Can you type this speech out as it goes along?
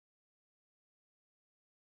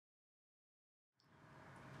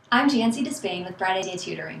I'm Jancy Despain with Bright Idea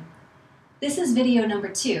Tutoring. This is video number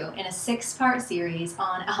 2 in a 6-part series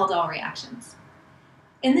on Aldol reactions.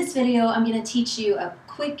 In this video, I'm going to teach you a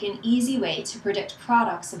quick and easy way to predict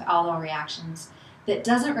products of Aldol reactions that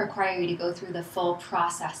doesn't require you to go through the full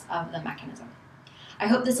process of the mechanism. I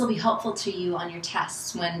hope this will be helpful to you on your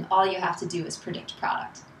tests when all you have to do is predict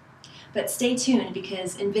product. But stay tuned,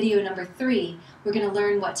 because in video number 3, we're going to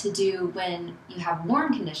learn what to do when you have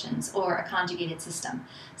warm conditions or a conjugated system.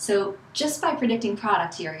 So just by predicting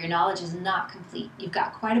product here, your knowledge is not complete. You've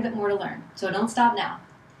got quite a bit more to learn, so don't stop now.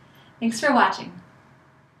 Thanks for watching.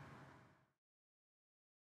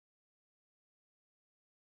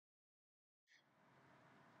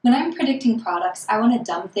 When I'm predicting products, I want to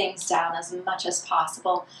dumb things down as much as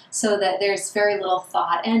possible so that there's very little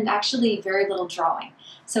thought and actually very little drawing.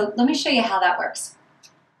 So let me show you how that works.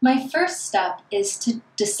 My first step is to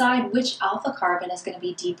decide which alpha carbon is going to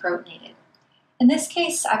be deprotonated. In this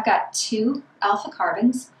case, I've got 2 alpha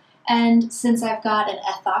carbons, and since I've got an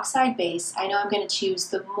ethoxide base, I know I'm going to choose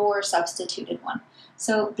the more substituted one.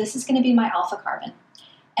 So this is going to be my alpha carbon.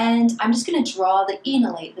 And I'm just going to draw the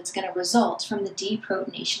enolate that's going to result from the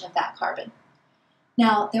deprotonation of that carbon.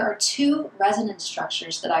 Now, there are 2 resonance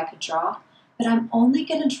structures that I could draw, but I'm only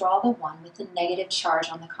going to draw the one with the negative charge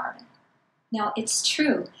on the carbon. Now, it's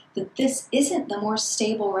true that this isn't the more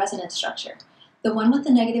stable resonance structure. The one with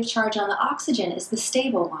the negative charge on the oxygen is the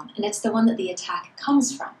stable one, and it's the one that the attack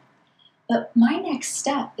comes from. But my next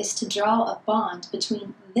step is to draw a bond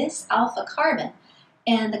between this alpha carbon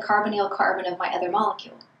and the carbonyl carbon of my other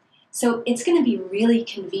molecule. So it's going to be really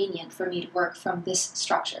convenient for me to work from this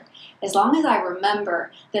structure, as long as I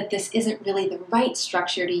remember that this isn't really the right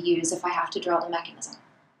structure to use if I have to draw the mechanism.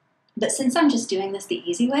 But since I'm just doing this the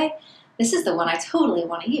easy way, this is the one I totally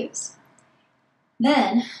want to use.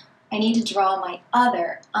 Then I need to draw my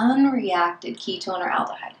other unreacted ketone or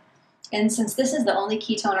aldehyde. And since this is the only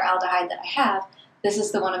ketone or aldehyde that I have, this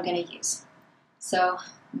is the one I'm going to use. So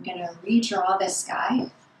I'm going to redraw this guy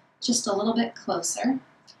just a little bit closer,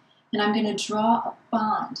 and I'm going to draw a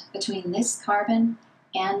bond between this carbon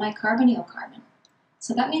and my carbonyl carbon.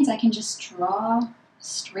 So that means I can just draw a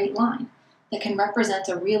straight line that can represent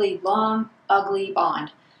a really long, ugly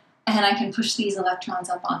bond, and I can push these electrons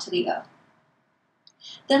up onto the O.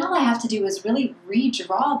 Then all I have to do is really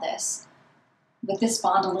redraw this with this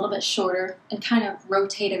bond a little bit shorter and kind of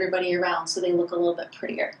rotate everybody around so they look a little bit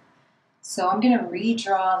prettier. So I'm going to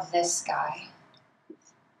redraw this guy.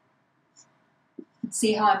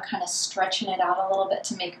 See how I'm kind of stretching it out a little bit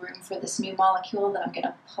to make room for this new molecule that I'm going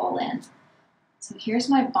to pull in. So here's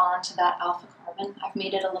my bond to that alpha carbon. I've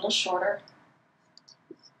made it a little shorter.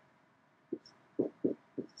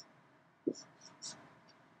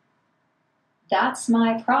 That's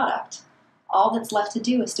my product. All that's left to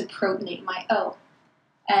do is to protonate my O.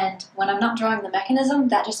 And when I'm not drawing the mechanism,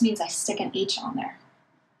 that just means I stick an H on there.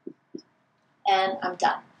 And I'm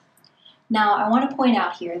done. Now I want to point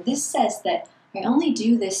out here, this says that I only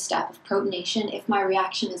do this step of protonation if my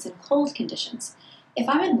reaction is in cold conditions. If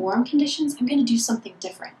I'm in warm conditions, I'm going to do something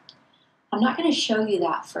different. I'm not going to show you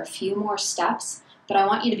that for a few more steps, but I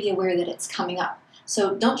want you to be aware that it's coming up.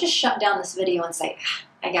 So don't just shut down this video and say,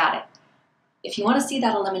 I got it. If you want to see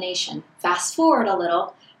that elimination, fast forward a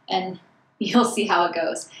little and you'll see how it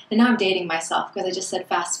goes. And now I'm dating myself because I just said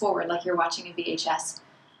fast forward like you're watching a VHS.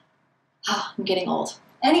 I'm getting old.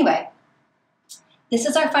 Anyway, this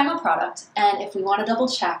is our final product, and if we want to double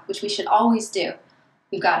check, which we should always do,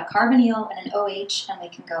 we've got a carbonyl and an OH, and we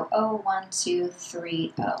can go O, 1, 2,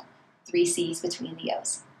 3, O. 3 C's between the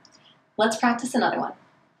O's. Let's practice another one.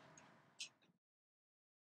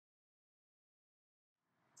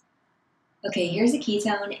 Okay, here's a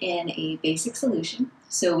ketone in a basic solution,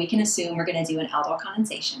 so we can assume we're going to do an aldol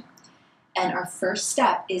condensation. And our first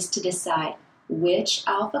step is to decide which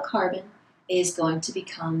alpha carbon is going to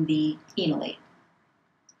become the enolate.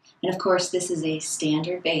 And of course, this is a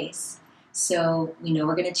standard base, so we know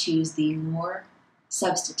we're going to choose the more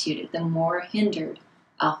substituted, the more hindered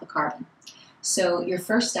alpha carbon. So your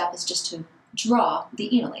first step is just to draw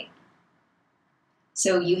the enolate.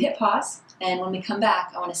 So you hit pause, and when we come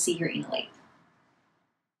back, I want to see your enolate.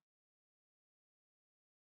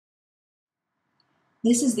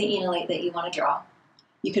 This is the enolate that you want to draw.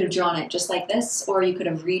 You could have drawn it just like this, or you could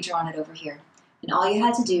have redrawn it over here. And all you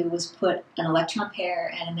had to do was put an electron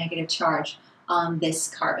pair and a negative charge on this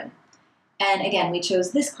carbon. And again, we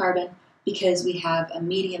chose this carbon because we have a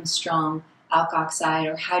medium strong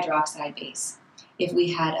alkoxide or hydroxide base. If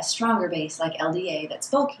we had a stronger base like LDA that's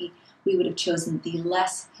bulky, we would have chosen the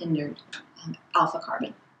less hindered alpha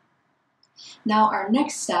carbon. Now our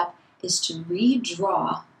next step is to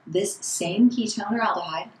redraw this same ketone or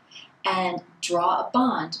aldehyde and draw a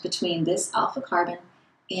bond between this alpha carbon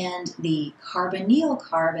and the carbonyl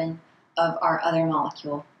carbon of our other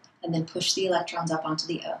molecule, and then push the electrons up onto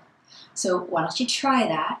the O. So why don't you try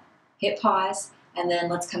that, hit pause, and then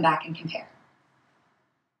let's come back and compare.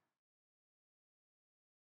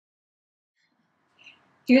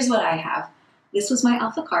 Here's what I have. This was my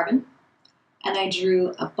alpha carbon, and I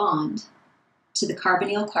drew a bond to the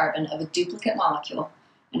carbonyl carbon of a duplicate molecule,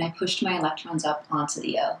 and I pushed my electrons up onto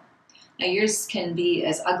the O. Now yours can be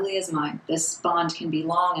as ugly as mine. This bond can be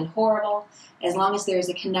long and horrible as long as there's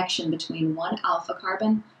a connection between one alpha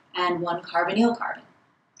carbon and one carbonyl carbon.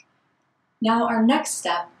 Now our next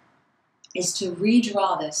step is to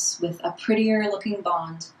redraw this with a prettier looking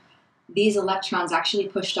bond. These electrons actually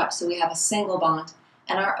pushed up so we have a single bond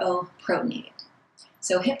and our O protonated.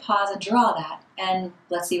 So hit pause and draw that, and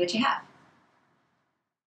let's see what you have.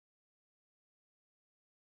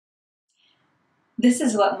 This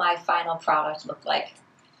is what my final product looked like.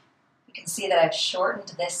 You can see that I've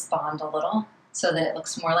shortened this bond a little so that it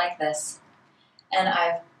looks more like this. And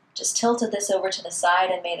I've just tilted this over to the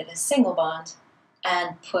side and made it a single bond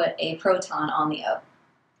and put a proton on the O.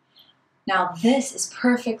 Now this is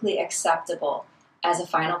perfectly acceptable as a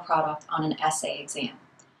final product on an essay exam.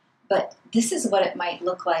 But this is what it might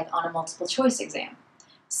look like on a multiple choice exam.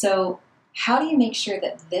 So how do you make sure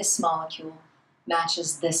that this molecule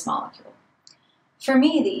matches this molecule? For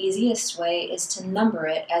me, the easiest way is to number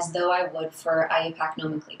it as though I would for IUPAC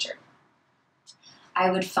nomenclature.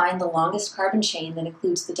 I would find the longest carbon chain that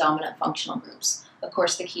includes the dominant functional groups, of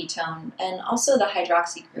course the ketone, and also the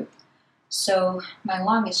hydroxy group. So my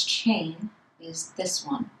longest chain is this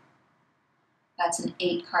one. That's an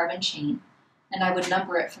 8 carbon chain, and I would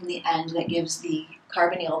number it from the end that gives the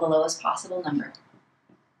carbonyl the lowest possible number.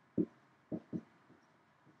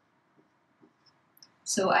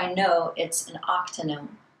 So I know it's an octanone.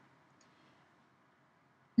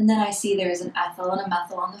 And then I see there's an ethyl and a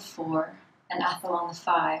methyl on the 4, an ethyl on the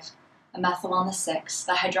 5, a methyl on the 6,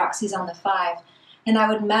 the hydroxy's on the 5, and I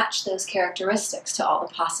would match those characteristics to all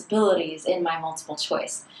the possibilities in my multiple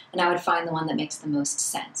choice, and I would find the one that makes the most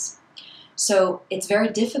sense. So it's very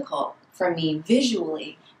difficult for me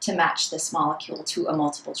visually to match this molecule to a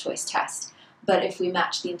multiple choice test. But if we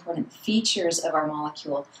match the important features of our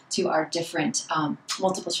molecule to our different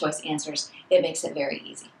multiple choice answers, it makes it very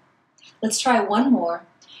easy. Let's try one more,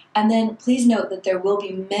 and then please note that there will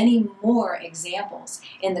be many more examples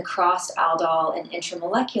in the crossed aldol and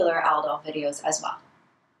intramolecular aldol videos as well.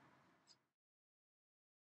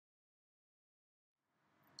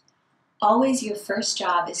 Always your first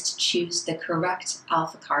job is to choose the correct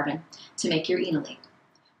alpha carbon to make your enolate.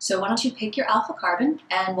 So why don't you pick your alpha carbon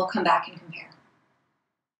and we'll come back and compare.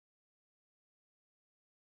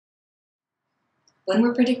 When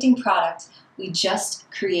we're predicting product, we just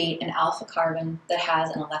create an alpha carbon that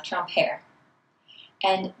has an electron pair.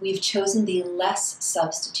 And we've chosen the less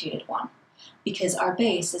substituted one because our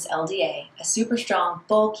base is LDA, a super strong,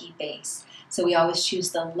 bulky base. So we always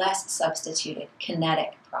choose the less substituted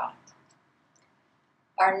kinetic product.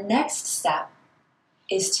 Our next step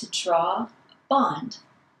is to draw a bond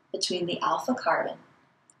between the alpha carbon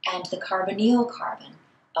and the carbonyl carbon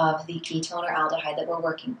of the ketone or aldehyde that we're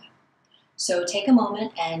working with. So take a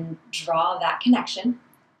moment and draw that connection,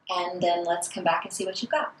 and then let's come back and see what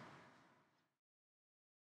you've got.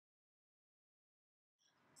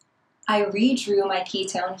 I redrew my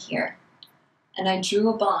ketone here, and I drew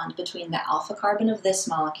a bond between the alpha carbon of this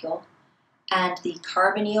molecule and the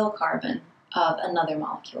carbonyl carbon of another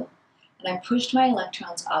molecule, and I pushed my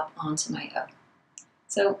electrons up onto my O.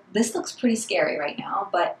 So this looks pretty scary right now,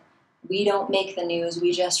 but we don't make the news,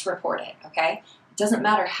 we just report it, okay? It doesn't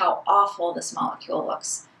matter how awful this molecule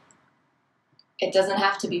looks. It doesn't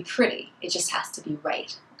have to be pretty, it just has to be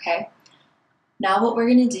right, okay? Now what we're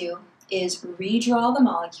gonna do is redraw the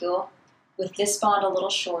molecule with this bond a little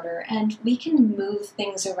shorter, and we can move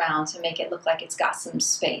things around to make it look like it's got some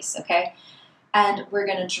space, okay? And we're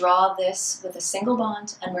gonna draw this with a single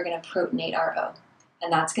bond, and we're gonna protonate our O,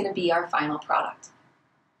 and that's gonna be our final product.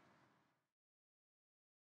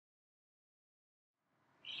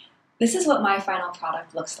 This is what my final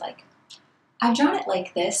product looks like. I've drawn it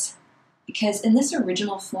like this because in this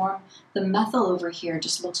original form, the methyl over here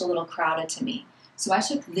just looks a little crowded to me. So I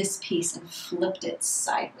took this piece and flipped it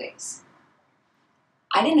sideways.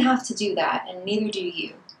 I didn't have to do that, and neither do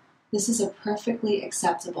you. This is a perfectly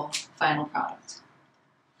acceptable final product.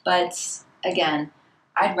 But again,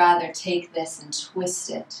 I'd rather take this and twist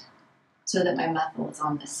it so that my methyl is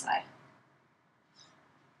on this side.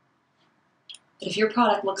 But if your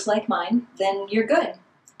product looks like mine, then you're good.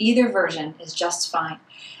 Either version is just fine.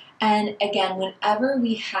 And again, whenever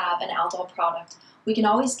we have an aldol product, we can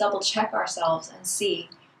always double check ourselves and see,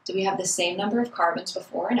 do we have the same number of carbons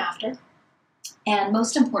before and after? And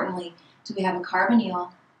most importantly, do we have a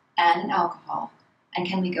carbonyl and an alcohol? And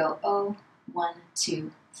can we go O, 1,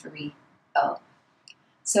 2, 3, O?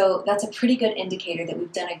 So that's a pretty good indicator that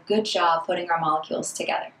we've done a good job putting our molecules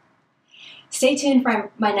together. Stay tuned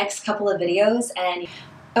for my next couple of videos. And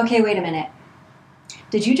okay, wait a minute.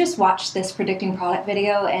 Did you just watch this predicting product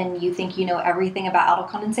video and you think you know everything about aldol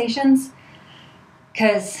condensations?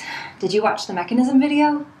 Because did you watch the mechanism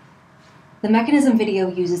video? The mechanism video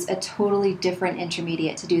uses a totally different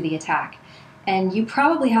intermediate to do the attack, and you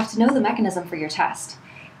probably have to know the mechanism for your test.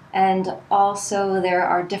 And also there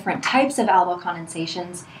are different types of aldol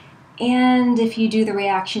condensations, and if you do the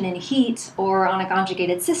reaction in heat or on a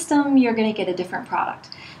conjugated system, you're going to get a different product.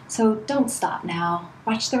 So don't stop now.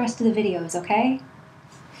 Watch the rest of the videos, okay?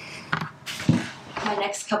 My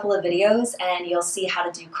next couple of videos, and you'll see how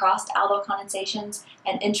to do crossed aldol condensations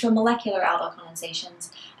and intramolecular aldol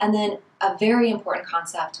condensations, and then a very important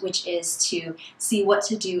concept, which is to see what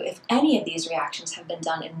to do if any of these reactions have been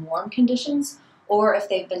done in warm conditions or if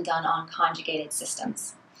they've been done on conjugated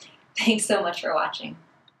systems. Thanks so much for watching.